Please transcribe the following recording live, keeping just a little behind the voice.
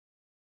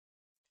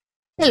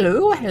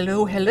Hello,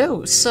 hello,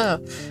 hello. So,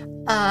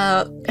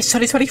 it's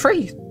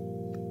 2023,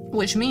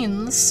 which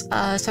means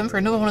it's time for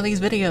another one of these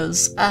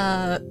videos.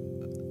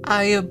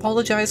 I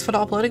apologise for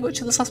not uploading much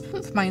of this last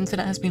month. My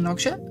internet has been dog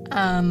shit.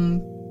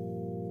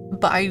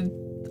 But I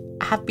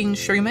have been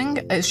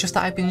streaming. It's just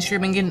that I've been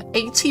streaming in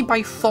 80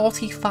 by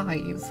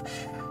 45.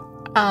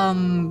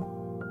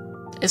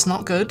 It's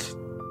not good.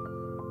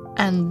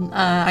 And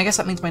I guess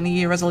that means my New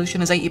Year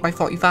resolution is 80 by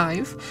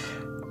 45.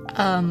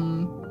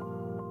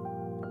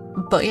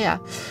 But yeah,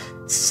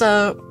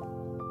 so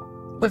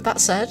with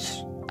that said,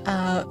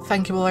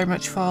 thank you all very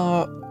much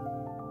for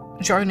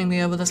joining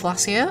me over this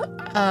last year.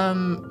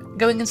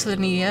 Going into the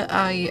new year,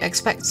 I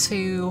expect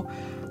to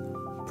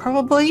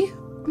probably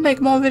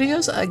make more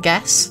videos, I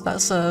guess,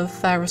 that's a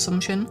fair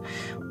assumption,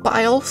 but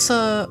I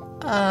also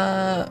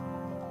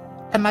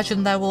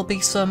imagine there will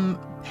be some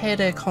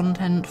payday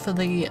content for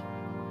the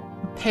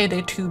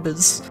payday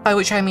tubers, by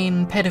which I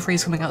mean Payday 3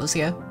 is coming out this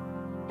year.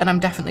 And I'm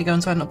definitely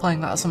going to end up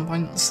playing that at some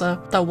point, so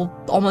that will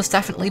almost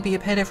definitely be a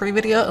Payday 3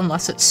 video,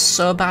 unless it's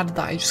so bad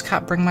that I just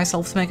can't bring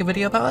myself to make a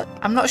video about it.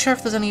 I'm not sure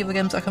if there's any other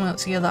games that are coming out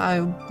this year that I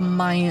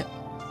might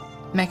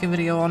make a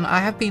video on. I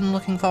have been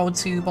looking forward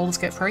to Baldur's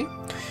Gate 3,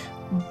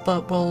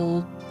 but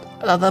there'll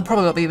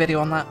probably not be a video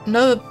on that.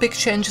 No big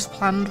changes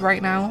planned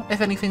right now. If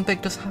anything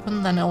big does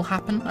happen, then it'll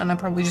happen, and I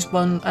probably just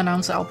won't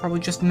announce it. I'll probably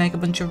just make a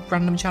bunch of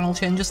random channel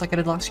changes like I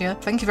did last year.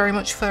 Thank you very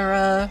much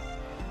for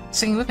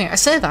singing with me. I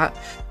say that,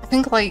 I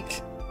think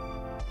like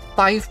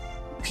 5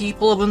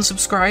 people have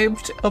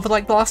unsubscribed over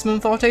like the last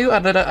month or two. I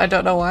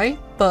don't know why,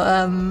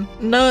 but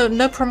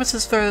no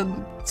promises for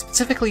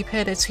specifically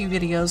Payday 2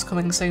 videos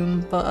coming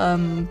soon, but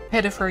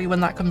Payday 3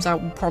 when that comes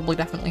out will probably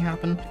definitely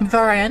happen.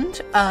 Before I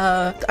end,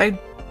 I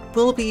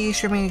will be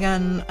streaming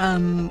again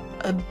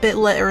a bit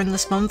later in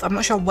this month. I'm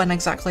not sure when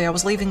exactly. I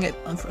was leaving it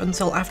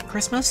until after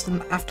Christmas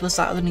and after the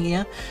start of the new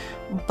year,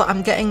 but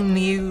I'm getting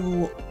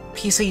new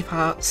PC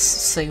parts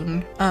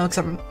soon because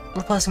I'm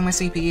replacing my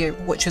CPU,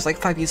 which is like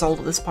 5 years old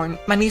at this point.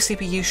 My new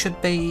CPU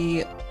should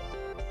be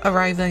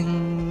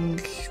arriving...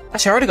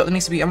 Actually, I already got the new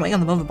CPU, I'm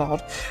waiting on the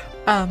motherboard.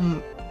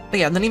 But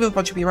yeah, the new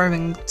motherboard should be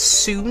arriving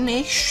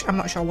soon-ish, I'm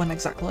not sure when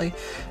exactly.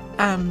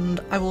 And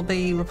I will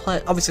be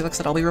obviously, like I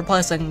said, I'll be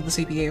replacing the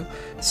CPU.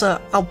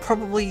 So I'll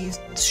probably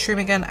stream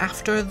again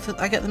after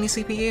I get the new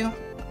CPU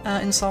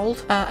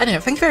installed. Anyway,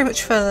 thank you very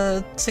much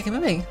for sticking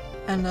with me,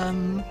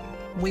 and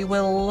we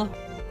will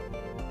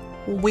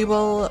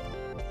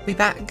be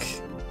back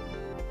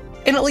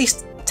in at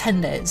least 10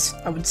 days,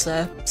 I would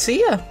say. See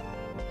ya!